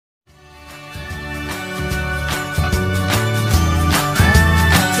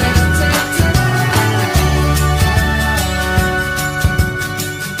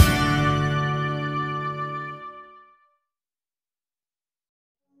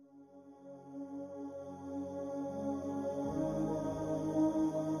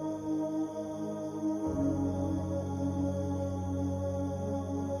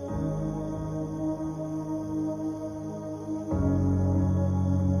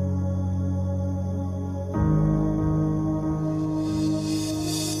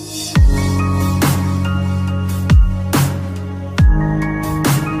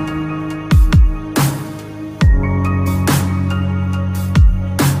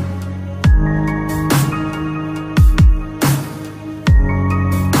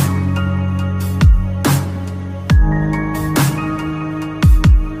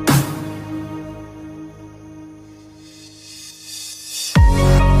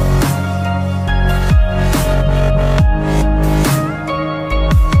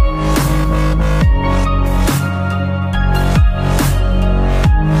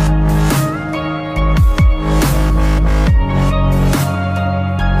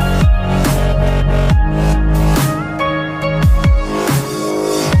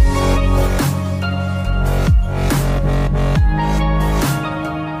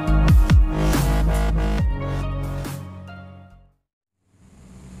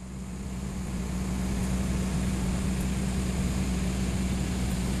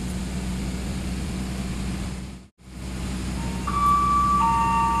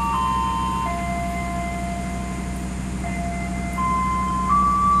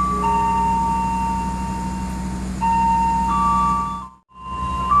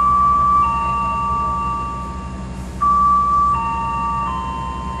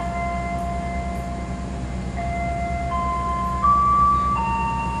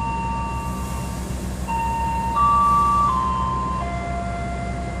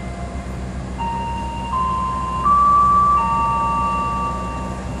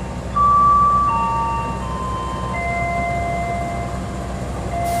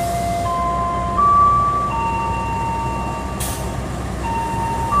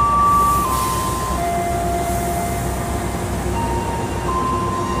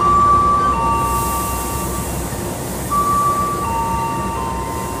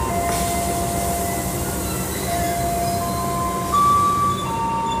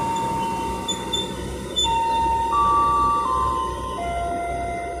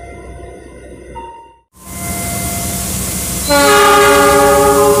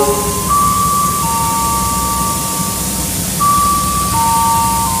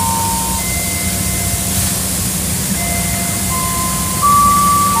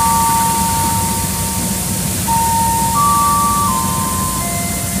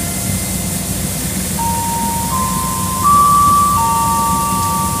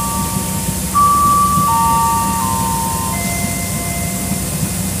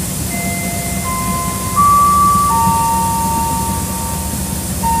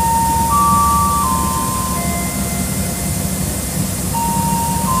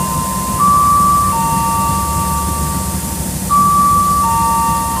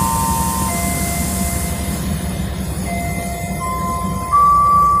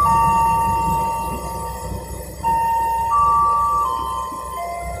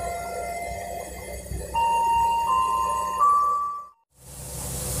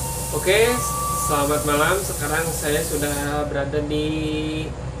Selamat malam. Sekarang saya sudah berada di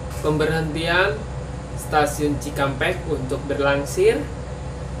pemberhentian stasiun Cikampek untuk berlangsir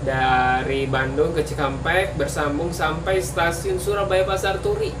dari Bandung ke Cikampek, bersambung sampai stasiun Surabaya Pasar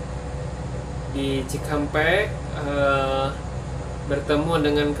Turi. Di Cikampek bertemu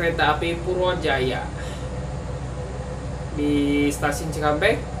dengan kereta api Purwojaya. Di stasiun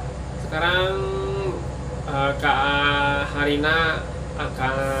Cikampek sekarang Kak Harina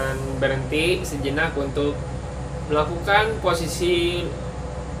akan berhenti sejenak untuk melakukan posisi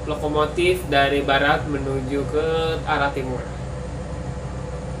lokomotif dari barat menuju ke arah timur.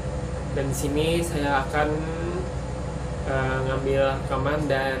 Dan di sini saya akan ngambil rekaman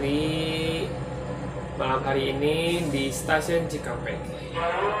dari malam hari ini di stasiun Cikampek.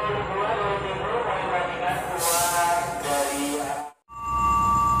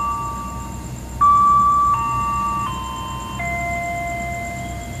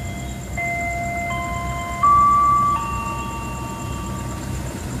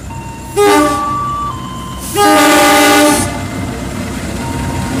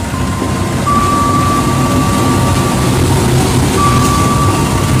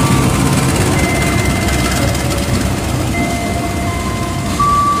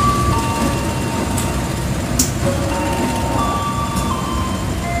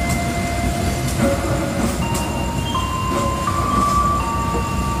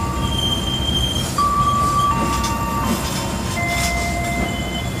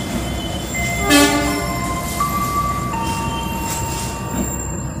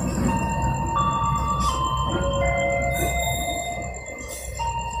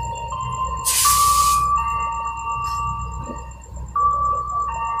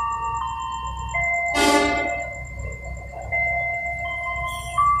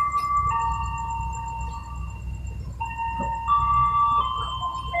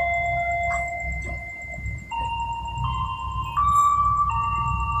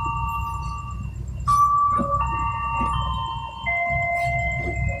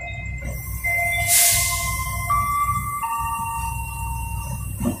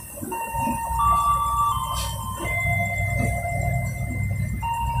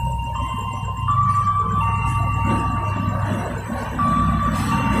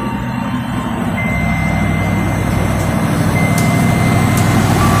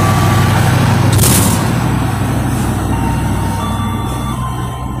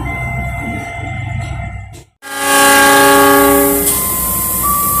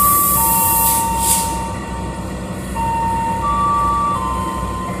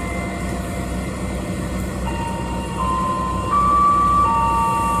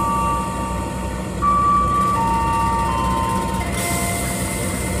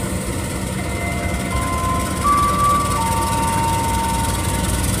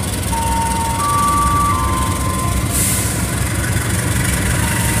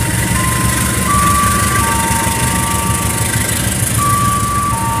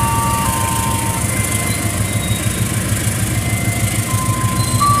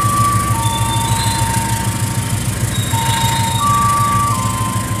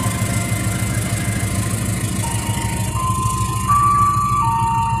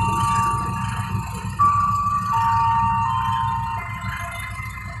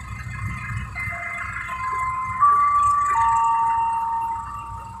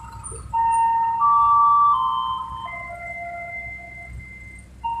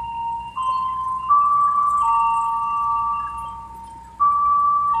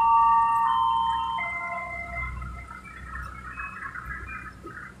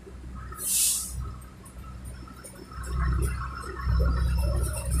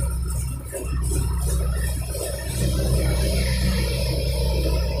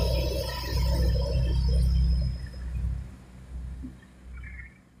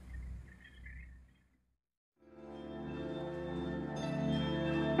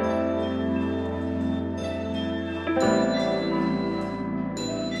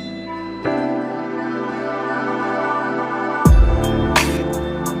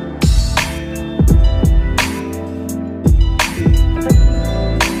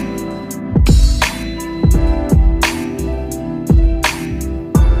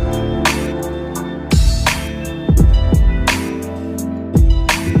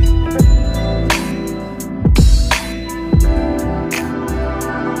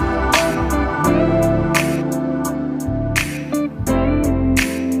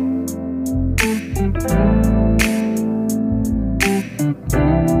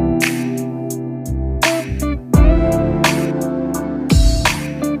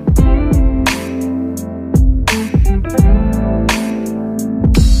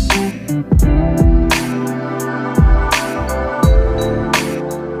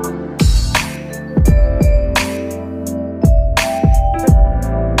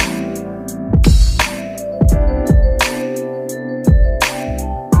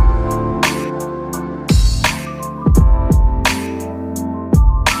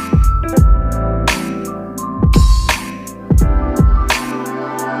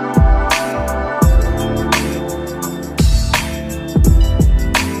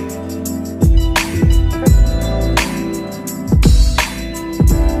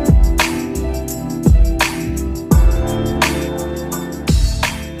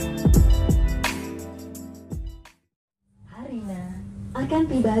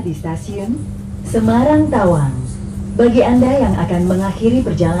 tiba di stasiun Semarang Tawang. Bagi Anda yang akan mengakhiri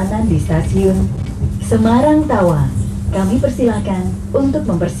perjalanan di stasiun Semarang Tawang, kami persilakan untuk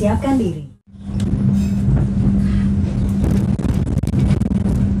mempersiapkan diri.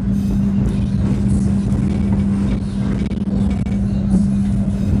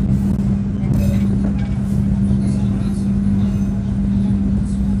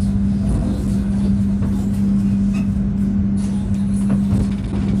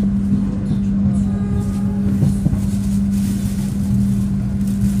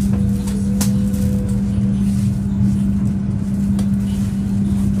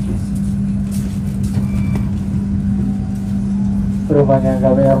 Perubahan yang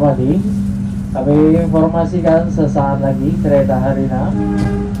kami hormati, kami informasikan sesaat lagi kereta Harina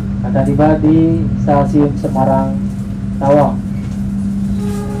akan tiba di stasiun Semarang Tawang.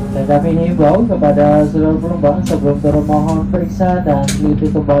 Dan kami himbau kepada seluruh penumpang sebelum turun mohon periksa dan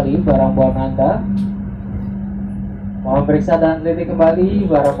teliti kembali barang bawaan Anda. Mohon periksa dan teliti kembali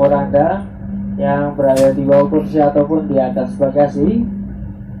barang bawaan Anda yang berada di bawah kursi ataupun di atas bagasi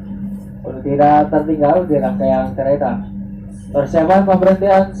untuk tidak tertinggal di rangkaian kereta. Persiapan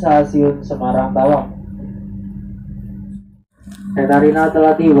pemberhentian stasiun Semarang Tawang. Kereta Harina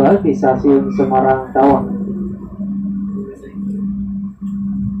telah tiba di stasiun Semarang Tawang.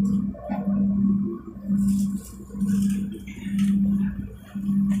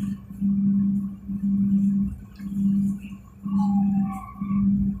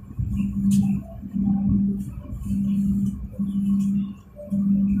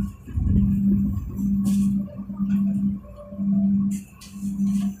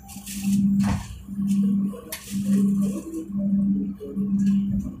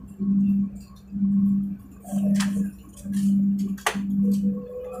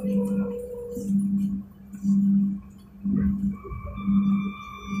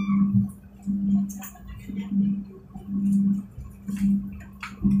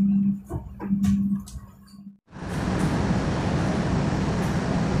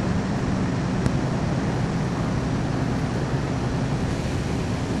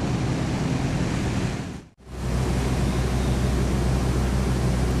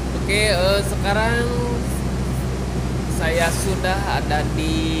 Sekarang saya sudah ada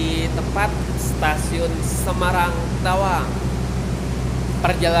di tempat stasiun Semarang Tawang.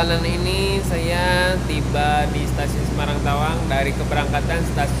 Perjalanan ini saya tiba di stasiun Semarang Tawang dari keberangkatan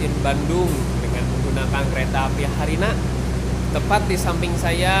stasiun Bandung dengan menggunakan kereta api Harina. Tepat di samping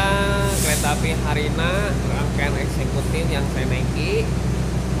saya kereta api Harina rangkaian eksekutif yang saya naiki.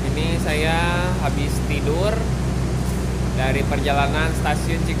 Ini saya habis tidur dari perjalanan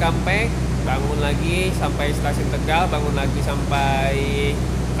stasiun Cikampek, bangun lagi sampai stasiun Tegal, bangun lagi sampai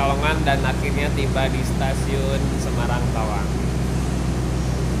Kalongan, dan akhirnya tiba di stasiun Semarang Tawang.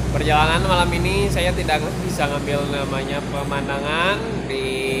 Perjalanan malam ini saya tidak bisa ngambil namanya pemandangan di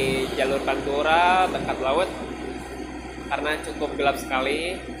jalur Pantura dekat laut karena cukup gelap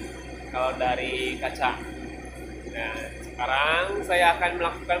sekali kalau dari kaca. Nah, sekarang saya akan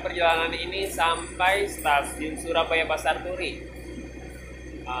melakukan perjalanan ini sampai stasiun Surabaya Pasar Turi.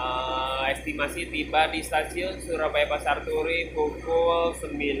 Estimasi tiba di stasiun Surabaya Pasar Turi pukul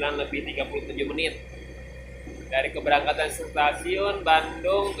 9:37. Dari keberangkatan stasiun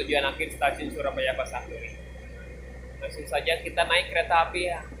Bandung, tujuan akhir stasiun Surabaya Pasar Turi. Langsung saja kita naik kereta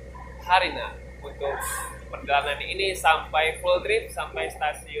api Harina untuk perjalanan ini sampai full trip sampai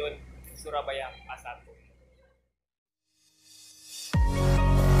stasiun Surabaya Pasar Turi.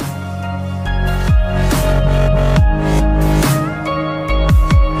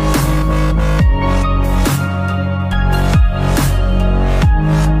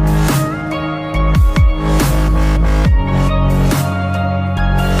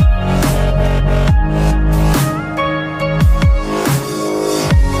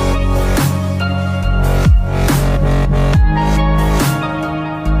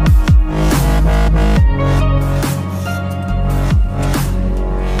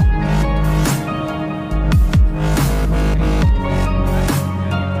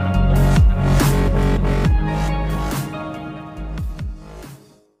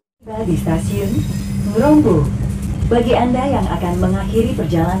 Di stasiun Ngrombo. Bagi Anda yang akan mengakhiri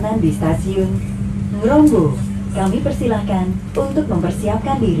perjalanan di stasiun Ngrombo, kami persilahkan untuk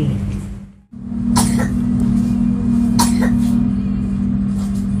mempersiapkan diri.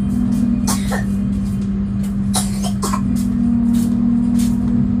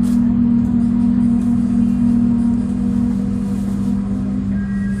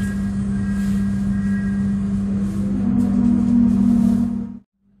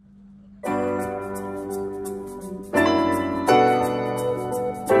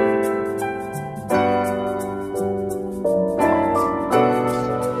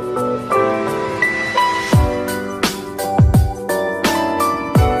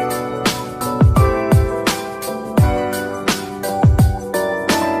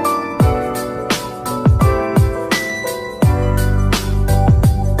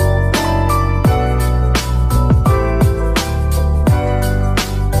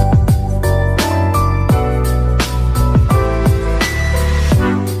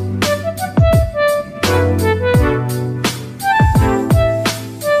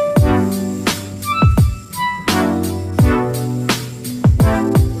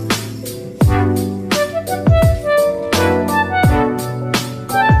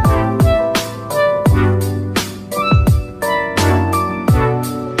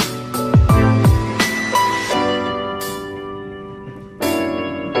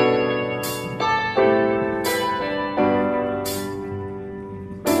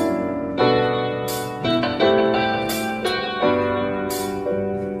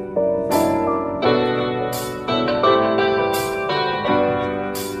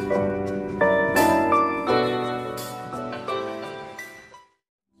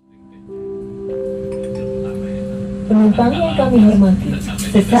 penumpang yang kami hormati,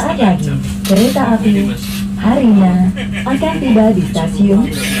 sesaat lagi kereta api Harina akan tiba di stasiun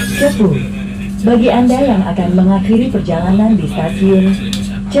Cepu. Bagi Anda yang akan mengakhiri perjalanan di stasiun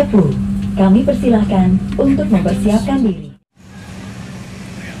Cepu, kami persilahkan untuk mempersiapkan diri.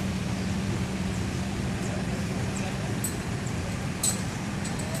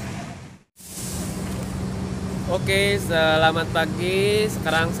 Oke, selamat pagi.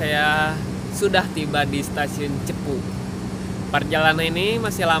 Sekarang saya sudah tiba di stasiun Cepu. Perjalanan ini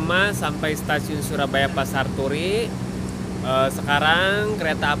masih lama sampai stasiun Surabaya Pasar Turi. Sekarang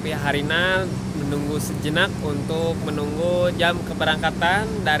kereta api Harina menunggu sejenak untuk menunggu jam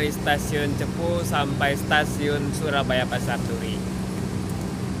keberangkatan dari stasiun Cepu sampai stasiun Surabaya Pasar Turi.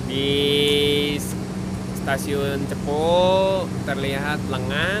 Di stasiun Cepu terlihat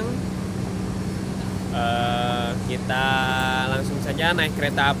lengang. Kita langsung saja naik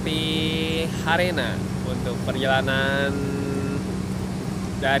kereta api Harina untuk perjalanan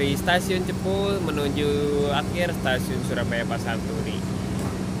dari stasiun Cepu menuju akhir stasiun Surabaya Pasar Turi.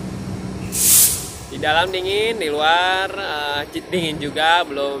 Di dalam dingin, di luar dingin juga,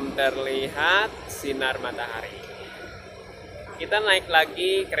 belum terlihat sinar matahari. Kita naik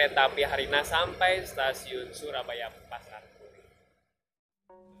lagi kereta api Harina sampai stasiun Surabaya Pasar Turi.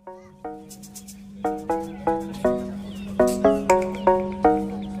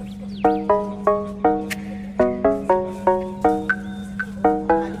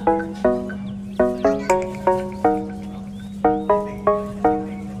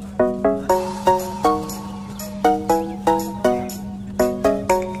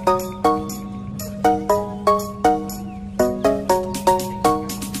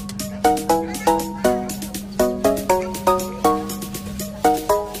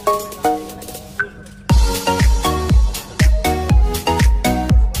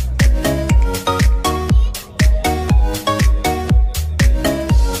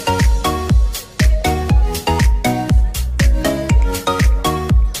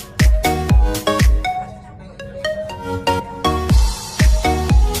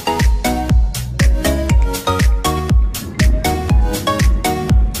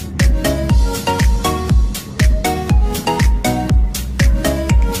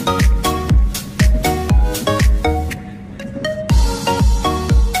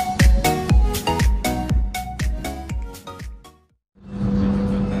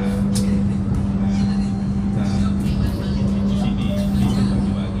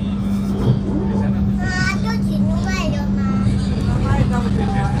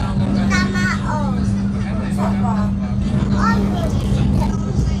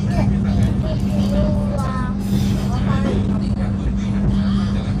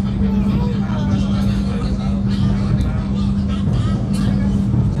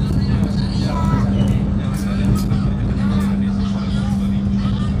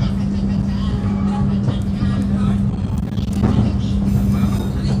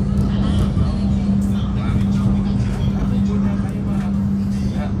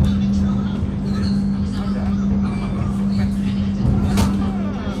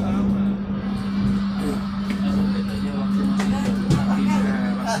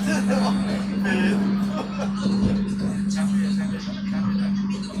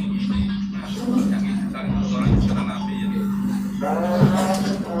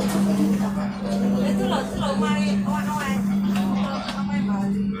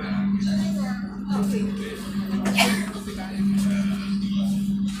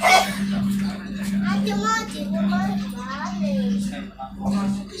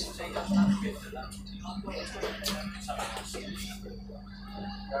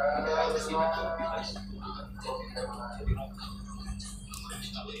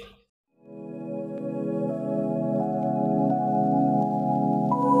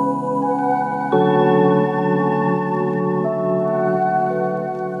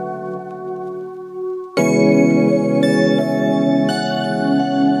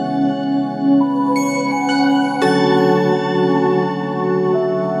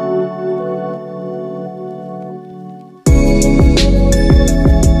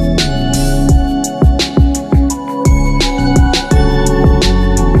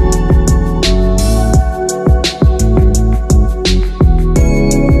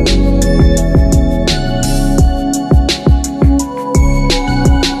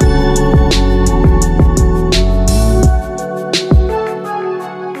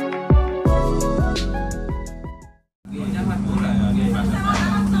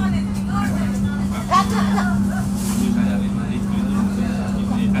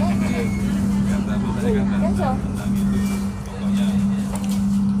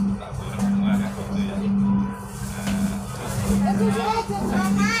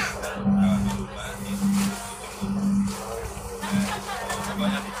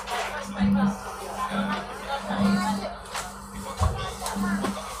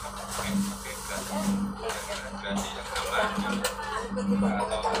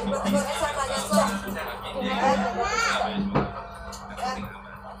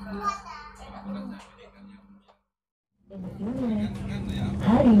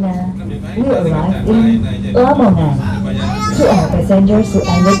 Harina, we arrived in Lamongan. To all passengers who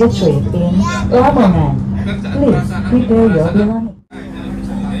ended the trip in Lamongan, please prepare your belongings.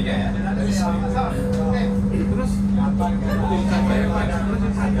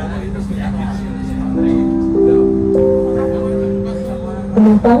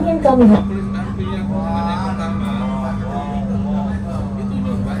 Penumpang yang kami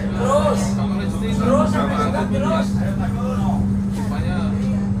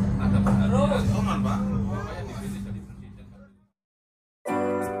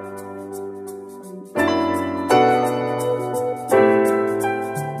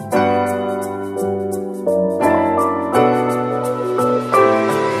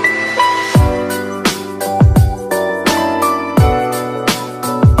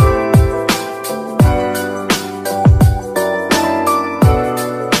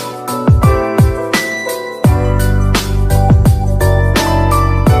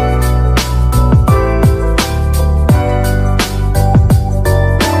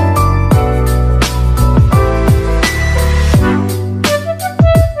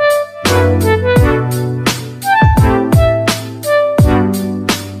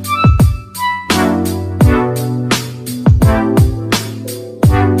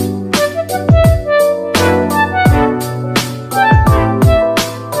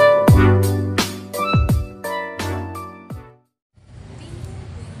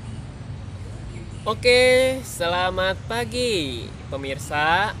Oke, selamat pagi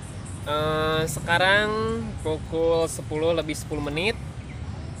pemirsa. Sekarang pukul 10 lebih 10 menit.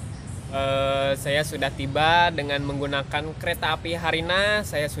 Saya sudah tiba dengan menggunakan kereta api Harina.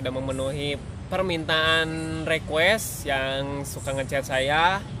 Saya sudah memenuhi permintaan request yang suka ngechat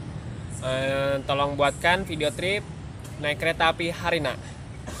saya. Tolong buatkan video trip naik kereta api Harina.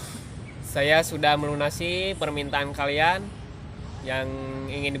 Saya sudah melunasi permintaan kalian yang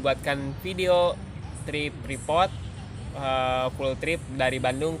ingin dibuatkan video trip report full trip dari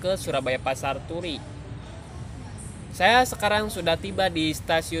Bandung ke Surabaya Pasar Turi. Saya sekarang sudah tiba di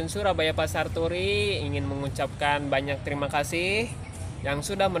stasiun Surabaya Pasar Turi. Ingin mengucapkan banyak terima kasih yang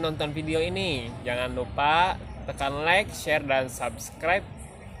sudah menonton video ini. Jangan lupa tekan like, share, dan subscribe.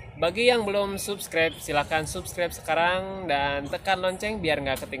 Bagi yang belum subscribe, silahkan subscribe sekarang dan tekan lonceng biar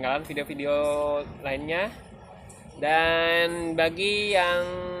nggak ketinggalan video-video lainnya. Dan bagi yang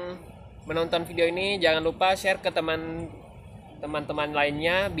menonton video ini, jangan lupa share ke teman-teman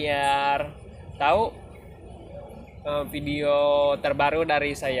lainnya biar tahu video terbaru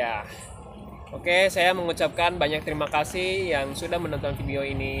dari saya. Oke, saya mengucapkan banyak terima kasih yang sudah menonton video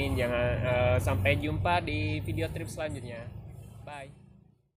ini. Sampai jumpa di video trip selanjutnya. Bye.